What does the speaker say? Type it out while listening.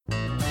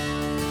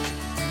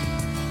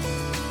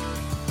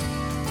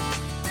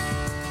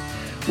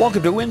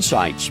Welcome to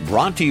Insights,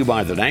 brought to you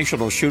by the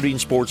National Shooting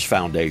Sports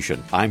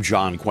Foundation. I'm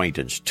John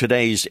Quaintance.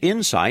 Today's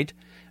insight,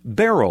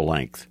 barrel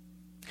length.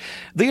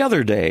 The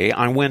other day,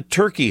 I went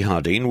turkey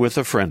hunting with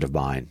a friend of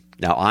mine.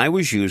 Now, I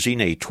was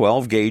using a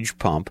 12-gauge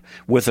pump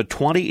with a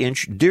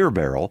 20-inch deer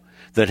barrel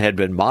that had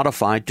been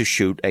modified to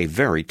shoot a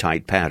very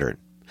tight pattern.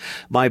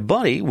 My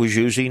buddy was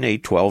using a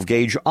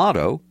 12-gauge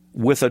auto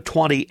with a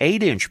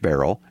 28-inch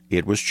barrel.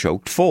 It was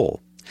choked full.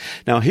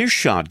 Now, his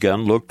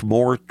shotgun looked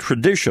more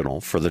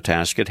traditional for the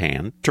task at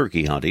hand,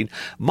 turkey hunting.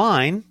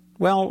 Mine,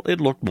 well, it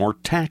looked more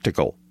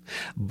tactical.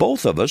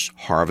 Both of us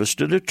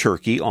harvested a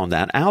turkey on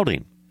that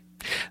outing.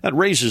 That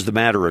raises the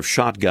matter of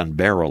shotgun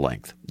barrel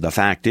length. The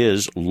fact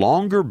is,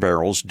 longer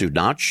barrels do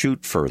not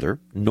shoot further,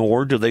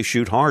 nor do they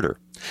shoot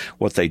harder.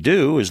 What they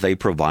do is they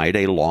provide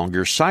a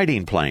longer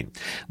sighting plane.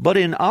 But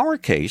in our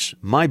case,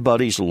 my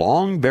buddy's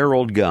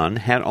long-barreled gun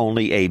had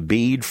only a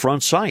bead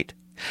front sight,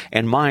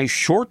 and my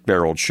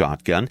short-barreled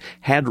shotgun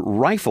had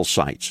rifle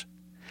sights.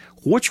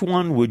 Which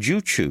one would you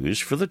choose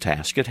for the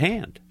task at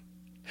hand?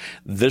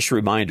 This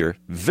reminder,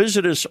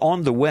 visit us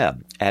on the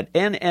web at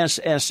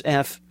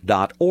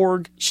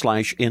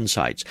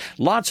nssf.org/insights.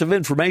 Lots of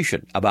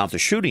information about the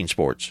shooting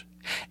sports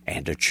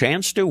and a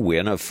chance to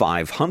win a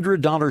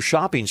 $500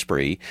 shopping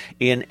spree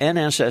in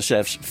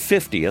NSSF's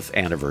 50th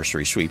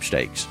anniversary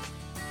sweepstakes.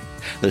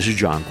 This is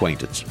John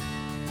Quaintance.